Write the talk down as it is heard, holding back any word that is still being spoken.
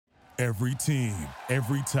Every team,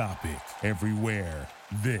 every topic, everywhere.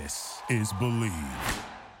 This is Believe.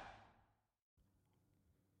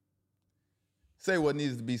 Say what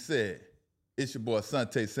needs to be said. It's your boy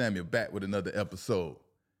Asante Samuel back with another episode.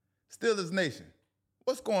 Steelers Nation,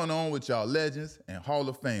 what's going on with y'all legends and Hall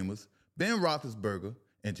of Famers, Ben Roethlisberger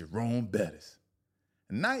and Jerome Bettis?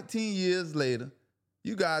 19 years later,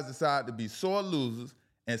 you guys decide to be sore losers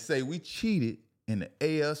and say we cheated in the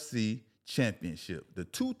AFC Championship, the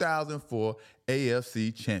 2004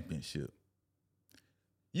 AFC Championship.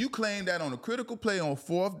 You claim that on a critical play on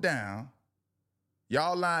fourth down,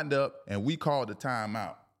 y'all lined up and we called the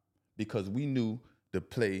timeout because we knew the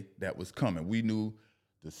play that was coming. We knew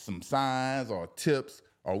some signs or tips,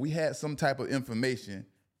 or we had some type of information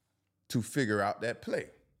to figure out that play.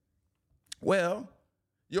 Well,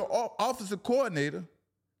 your offensive coordinator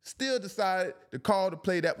still decided to call the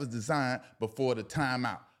play that was designed before the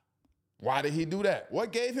timeout. Why did he do that?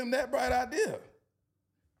 What gave him that bright idea?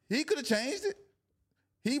 He could have changed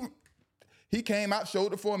it. He came out,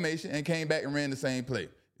 showed the formation, and came back and ran the same play.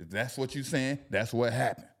 If that's what you're saying, that's what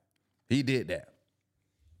happened. He did that.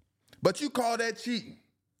 But you call that cheating.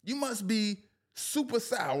 You must be super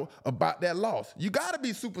sour about that loss. You got to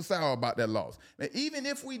be super sour about that loss. And even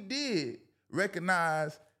if we did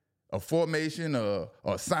recognize a formation or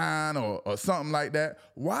a sign or something like that,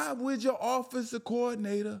 why would your offensive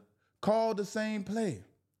coordinator call the same play?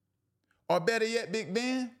 Or better yet, Big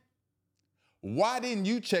Ben, why didn't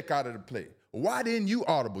you check out of the play? Why didn't you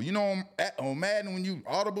audible? You know, on Madden, when you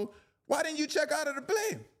audible, why didn't you check out of the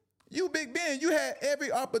play? You, Big Ben, you had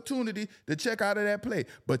every opportunity to check out of that play,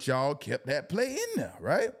 but y'all kept that play in there,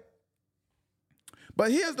 right? But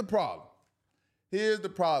here's the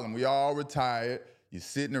problem. We all retired. You're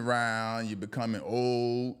sitting around. You're becoming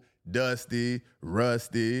old, dusty,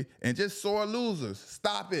 rusty, and just sore losers.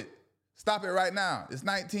 Stop it. Stop it right now. It's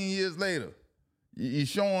 19 years later. You're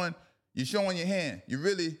showing your hand. You're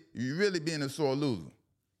really being a sore loser.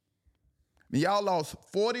 Y'all lost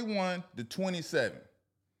 41-27.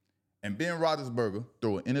 And Ben Roethlisberger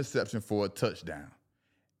threw an interception for a touchdown.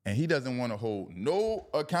 And he doesn't want to hold no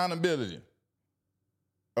accountability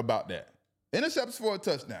about that. Interceptions for a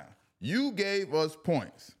touchdown. You gave us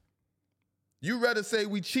points. You rather say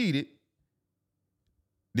we cheated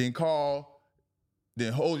than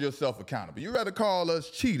hold yourself accountable. You rather call us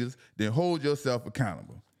cheaters than hold yourself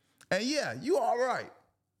accountable. And yeah, you all right.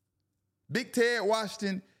 Big Ted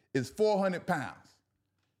Washington is 400 pounds.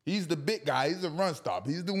 He's the big guy. He's a run stop.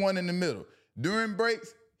 He's the one in the middle. During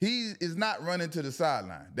breaks, he is not running to the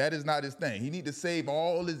sideline. That is not his thing. He need to save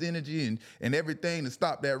all his energy and everything to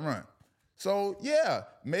stop that run. So, yeah,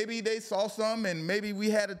 maybe they saw something and maybe we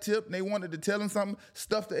had a tip and they wanted to tell him something.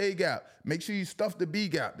 Stuff the A gap. Make sure you stuff the B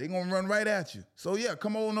gap. They're going to run right at you. So, yeah,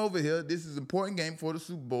 come on over here. This is an important game for the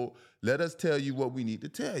Super Bowl. Let us tell you what we need to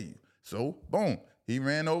tell you. So, boom, he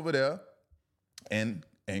ran over there and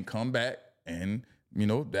come back and, you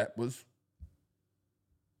know, that was,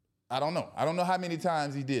 I don't know. I don't know how many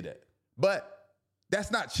times he did that. But that's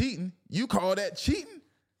not cheating. You call that cheating?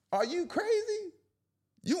 Are you crazy?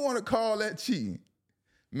 You want to call that cheating?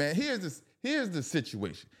 Man, here's the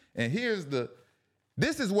situation. And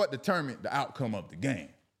this is what determined the outcome of the game.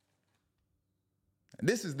 And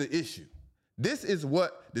this is the issue. This is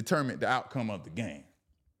what determined the outcome of the game.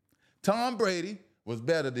 Tom Brady was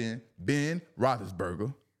better than Ben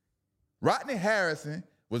Roethlisberger. Rodney Harrison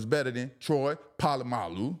was better than Troy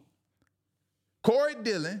Polamalu. Corey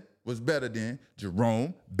Dillon was better than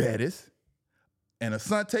Jerome Bettis. And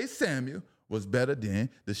Asante Samuel was better than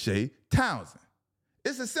Deshae Townsend.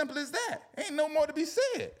 It's as simple as that. Ain't no more to be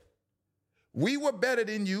said. We were better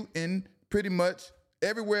than you in pretty much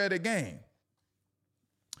everywhere of the game.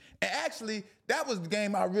 And actually, that was the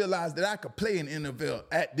game I realized that I could play in NFL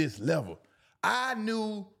at this level. I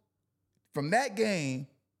knew from that game,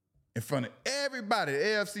 in front of everybody, the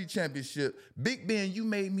AFC Championship, Big Ben, you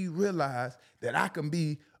made me realize that I can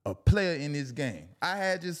be a player in this game. I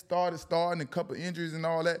had just starting a couple injuries and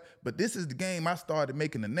all that, but this is the game I started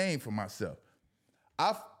making a name for myself.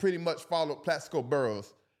 I pretty much followed Plaxico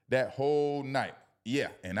Burress that whole night. Yeah,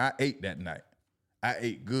 and I ate that night. I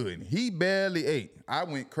ate good. He barely ate. I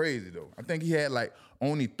went crazy, though. I think he had like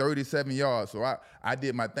only 37 yards, so I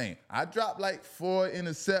did my thing. I dropped like 4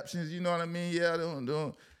 interceptions, you know what I mean? Yeah,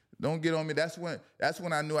 don't get on me. That's when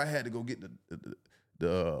I knew I had to go get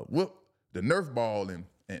the Nerf ball and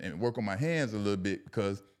work on my hands a little bit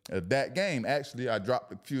because of that game. Actually, I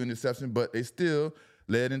dropped a few interceptions, but they still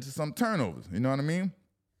led into some turnovers. You know what I mean?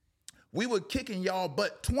 We were kicking y'all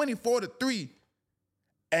butt 24-3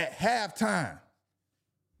 at halftime.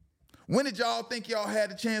 When did y'all think y'all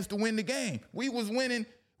had a chance to win the game? We was winning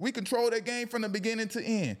We controlled that game from the beginning to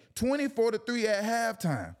end. 24-3 at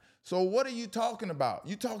halftime. So what are you talking about?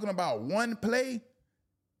 You talking about one play?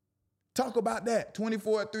 Talk about that.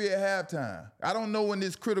 24-3 at halftime. I don't know when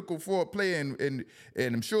this critical fourth play, and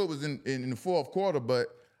I'm sure it was in the fourth quarter, but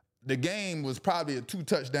the game was probably a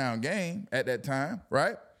 2-touchdown game at that time,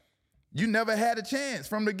 right? You never had a chance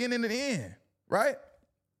from the beginning to the end, right?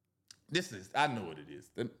 I know what it is.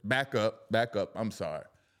 Back up.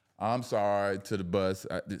 I'm sorry to the bus.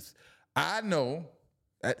 I know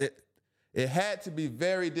it had to be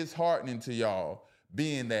very disheartening to y'all,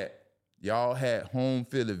 being that y'all had home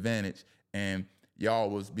field advantage and y'all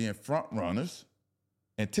was being front runners,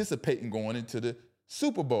 anticipating going into the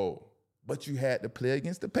Super Bowl, but you had to play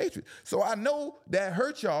against the Patriots. So I know that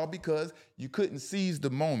hurt y'all because you couldn't seize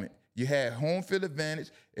the moment. You had home field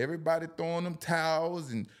advantage, everybody throwing them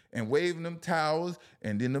towels and waving them towels,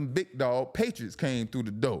 and then them big dog Patriots came through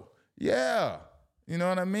the door. Yeah, you know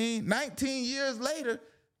what I mean? 19 years later,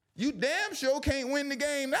 you damn sure can't win the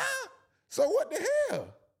game now. So what the hell?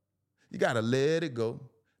 You gotta let it go.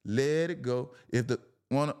 Let it go.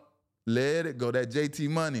 Let it go. That JT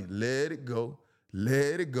money, let it go.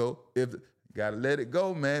 Let it go. Gotta let it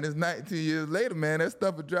go, man. It's 19 years later, man. That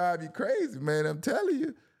stuff will drive you crazy, man. I'm telling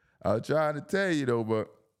you. I was trying to tell you, though, but,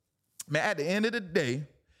 man, at the end of the day,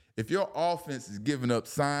 if your offense is giving up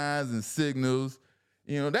signs and signals,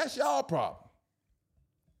 that's y'all problem.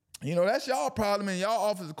 That's y'all problem, and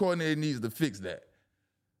y'all offensive coordinator needs to fix that.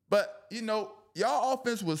 But, y'all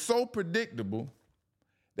offense was so predictable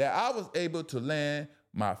that I was able to land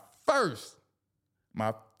my first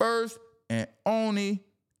and only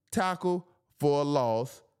tackle for a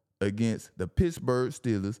loss against the Pittsburgh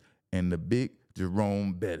Steelers and the big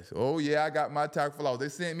Jerome Bettis. Oh, yeah, I got my tackle for loss. They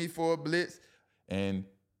sent me for a blitz, and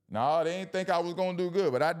no, they didn't think I was going to do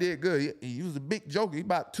good, but I did good. He was a big joker. He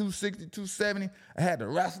about 260, 270. I had to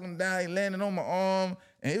wrestle him down. He landed on my arm,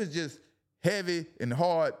 and it was just heavy and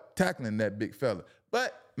hard tackling that big fella.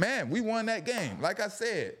 But, man, we won that game. Like I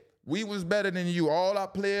said, we was better than you. All our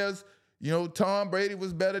players, Tom Brady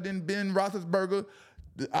was better than Ben Roethlisberger.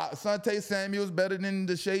 Asante Samuel was better than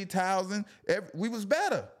Deshae Townsend. We was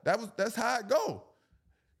better. That's how it go.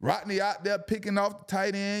 Rodney out there picking off the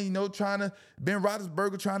tight end, Ben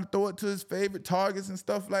Roethlisberger trying to throw it to his favorite targets and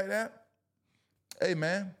stuff like that. Hey,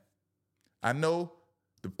 man, I know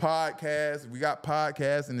the podcast, we got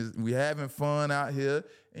podcasts and we having fun out here,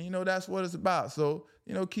 and that's what it's about. So,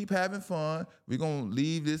 keep having fun. We're going to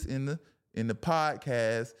leave this in the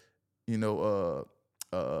podcast,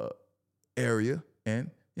 area.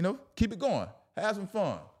 And, keep it going. Have some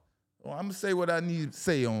fun. Well, I'm going to say what I need to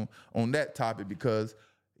say on that topic because,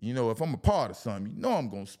 if I'm a part of something, I'm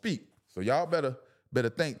going to speak. So y'all better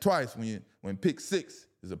think twice when pick 6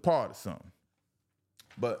 is a part of something.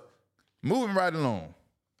 But moving right along,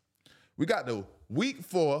 we got the Week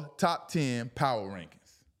 4 Top 10 Power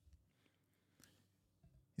Rankings.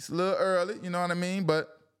 It's a little early, you know what I mean? But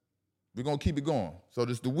we're going to keep it going. So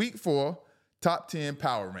this is the Week 4 Top 10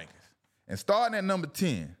 Power Rankings. And starting at number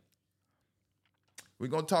 10, we're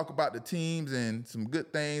going to talk about the teams and some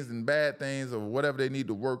good things and bad things or whatever they need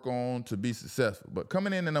to work on to be successful. But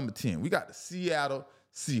coming in at number 10, we got the Seattle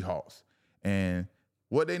Seahawks. And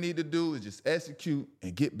what they need to do is just execute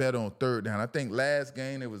and get better on third down. I think last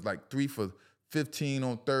game it was like 3 for 15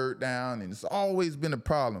 on third down, and it's always been a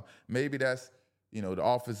problem. Maybe that's, the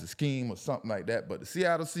offensive scheme or something like that. But the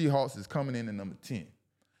Seattle Seahawks is coming in at number 10.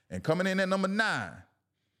 And coming in at number 9,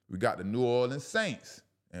 we got the New Orleans Saints.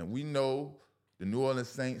 And we know the New Orleans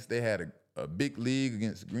Saints, they had a big league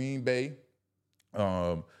against Green Bay.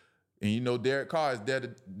 And Derek Carr is there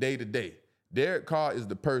day to day. Derek Carr is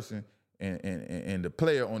the person and the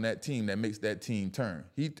player on that team that makes that team turn.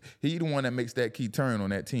 He the one that makes that key turn on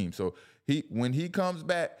that team. So when he comes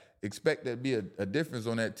back, expect there to be a difference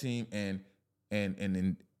on that team. And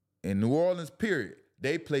in New Orleans, period,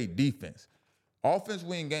 they play defense. Offense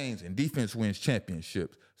wins games and defense wins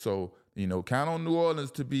championships. So, count on New Orleans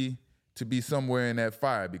to be somewhere in that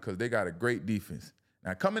fire because they got a great defense.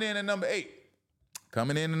 Now, coming in at number 8,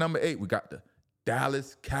 we got the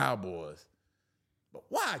Dallas Cowboys. But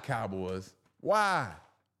why Cowboys? Why?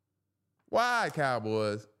 Why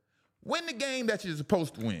Cowboys? Win the game that you're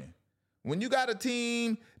supposed to win. When you got a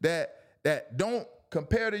team that don't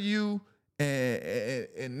compare to you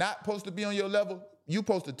and not supposed to be on your level, you're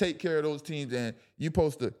supposed to take care of those teams and you're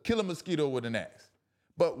supposed to kill a mosquito with an axe.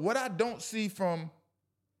 But what I don't see from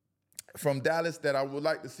Dallas that I would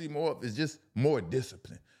like to see more of is just more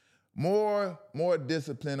discipline. More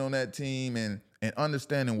discipline on that team and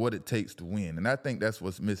understanding what it takes to win. And I think that's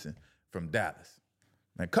what's missing from Dallas.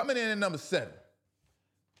 Now, coming in at number 7,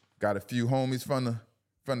 got a few homies from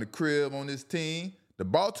from the crib on this team, the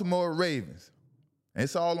Baltimore Ravens. And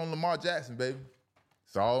it's all on Lamar Jackson, baby.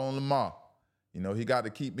 It's all on Lamar. You know, he got to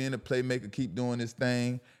keep being a playmaker, keep doing his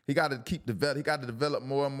thing. He got to develop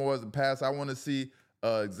more and more as a passer. I want to see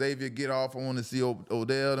Xavier get off. I want to see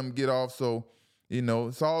Odell them get off. So, you know,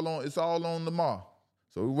 it's all on Lamar.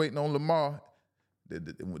 So we're waiting on Lamar.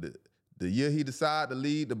 The year he decided to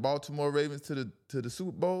lead the Baltimore Ravens to the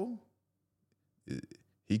Super Bowl,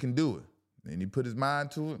 he can do it. And he put his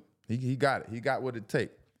mind to it. He got it. He got what it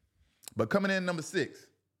takes. But coming in number 6,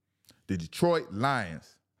 the Detroit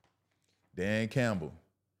Lions. Dan Campbell,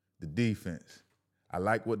 the defense. I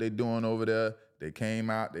like what they're doing over there. They came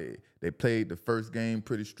out. They played the first game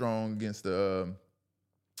pretty strong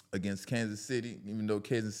against Kansas City, even though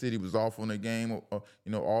Kansas City was off on the game,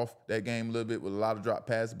 off that game a little bit with a lot of drop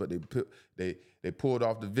passes, but they pulled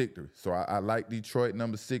off the victory. So I like Detroit,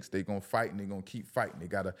 number 6. They're going to fight, and they're going to keep fighting. They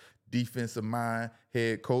got a defensive mind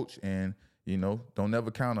head coach, and, you know, don't never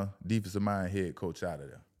count a defensive mind head coach out of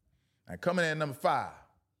there. Now, coming in at number 5,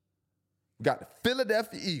 we got the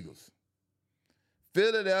Philadelphia Eagles.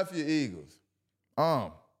 Philadelphia Eagles.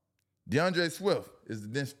 DeAndre Swift is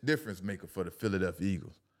the difference maker for the Philadelphia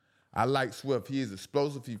Eagles. I like Swift. He is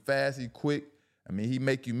explosive. He fast. He quick. I mean, he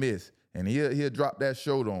make you miss, and he'll drop that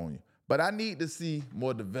shoulder on you. But I need to see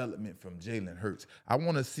more development from Jalen Hurts. I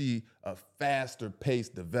want to see a faster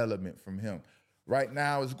paced development from him. Right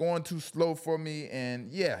now, it's going too slow for me, and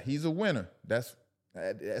yeah, he's a winner. That's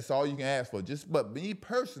all you can ask for. But me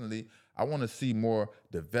personally, I want to see more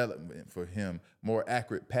development for him, more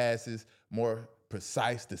accurate passes, more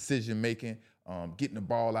precise decision-making, getting the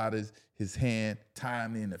ball out of his hand,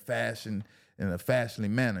 timely in a fashionly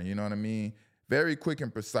manner, you know what I mean? Very quick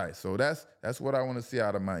and precise. So that's what I want to see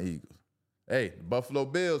out of my Eagles. Hey, the Buffalo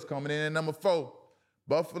Bills coming in at number 4.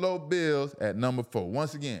 Buffalo Bills at number 4.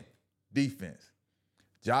 Once again, defense.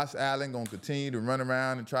 Josh Allen going to continue to run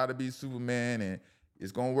around and try to be Superman, and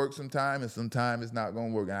it's going to work sometime, and sometime it's not going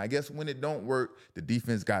to work. And I guess when it don't work, the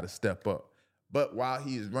defense got to step up. But while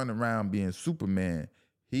he is running around being Superman,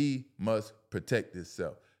 he must protect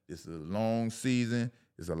himself. It's a long season.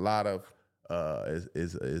 It's a lot of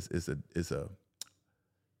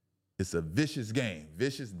it's a vicious game,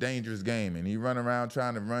 vicious, dangerous game. And he run around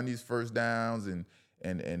trying to run these first downs and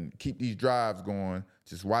keep these drives going.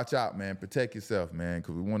 Just watch out, man. Protect yourself, man,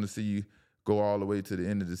 because we want to see you go all the way to the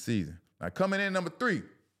end of the season. Now, coming in number 3,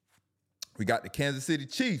 we got the Kansas City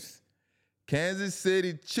Chiefs. Kansas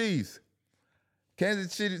City Chiefs.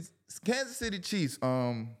 Kansas City Chiefs.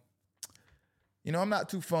 I'm not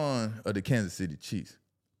too fond of the Kansas City Chiefs.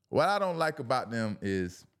 What I don't like about them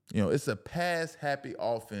is, it's a pass-happy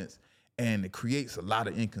offense, and it creates a lot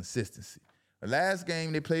of inconsistency. The last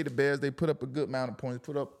game they played the Bears, they put up a good amount of points,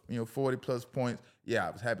 put up 40-plus points. Yeah,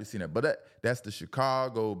 I was happy to see that. But that's the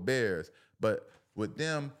Chicago Bears. But with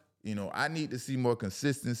them, I need to see more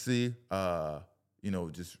consistency,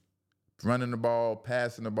 just running the ball,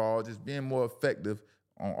 passing the ball, just being more effective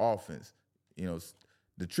on offense.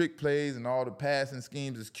 The trick plays and all the passing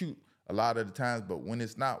schemes is cute a lot of the times, but when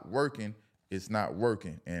it's not working, it's not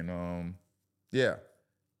working. And,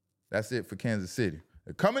 that's it for Kansas City.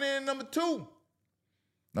 Coming in number 2.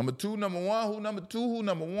 Number 2, number 1. Who number 2? Who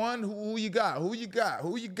number 1? Who you got? Who you got?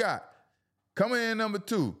 Who you got? Coming in number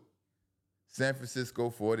 2. San Francisco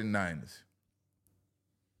 49ers.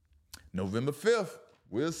 November 5th,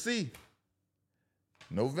 we'll see.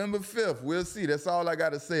 November 5th, we'll see. That's all I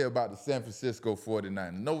got to say about the San Francisco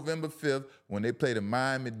 49ers. November 5th, when they play the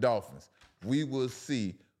Miami Dolphins, we will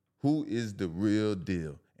see who is the real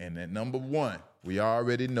deal. And at number 1, we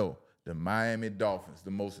already know, the Miami Dolphins, the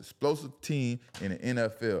most explosive team in the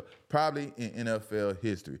NFL, probably in NFL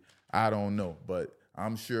history. I don't know, but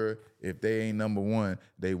I'm sure if they ain't number 1,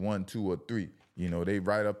 they 1, 2, or 3. They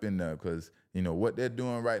right up in there because, what they're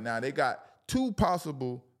doing right now, they got 2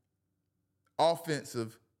 possible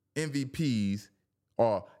offensive MVPs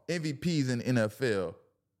or MVPs in the NFL,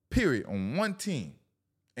 period, on one team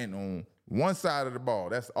and on one side of the ball.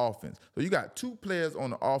 That's offense. So you got 2 players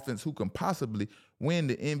on the offense who can possibly win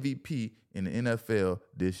the MVP in the NFL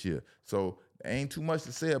this year. So there ain't too much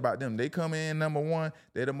to say about them. They come in number 1.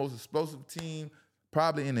 They're the most explosive team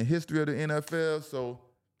probably in the history of the NFL. So,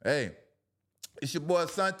 hey, it's your boy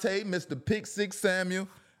Asante, Mr. Pick 6 Samuel.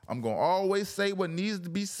 I'm going to always say what needs to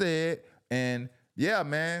be said. And, yeah,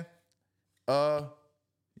 man, that's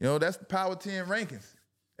the Power 10 rankings.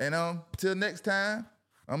 And till next time,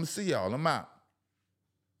 I'm going to see y'all. I'm out.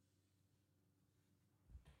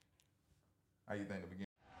 How you think of again?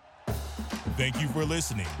 Thank you for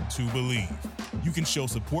listening to Believe. You can show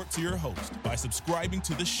support to your host by subscribing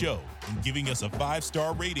to the show and giving us a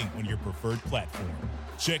 5-star rating on your preferred platform.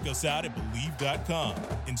 Check us out at Believe.com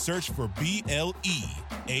and search for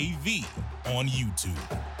BLEAV on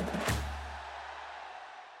YouTube.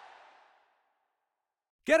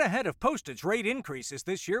 Get ahead of postage rate increases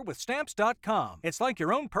this year with Stamps.com. It's like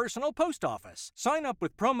your own personal post office. Sign up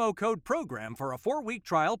with promo code PROGRAM for a 4-week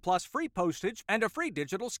trial plus free postage and a free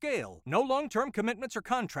digital scale. No long-term commitments or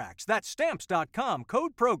contracts. That's Stamps.com,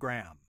 code PROGRAM.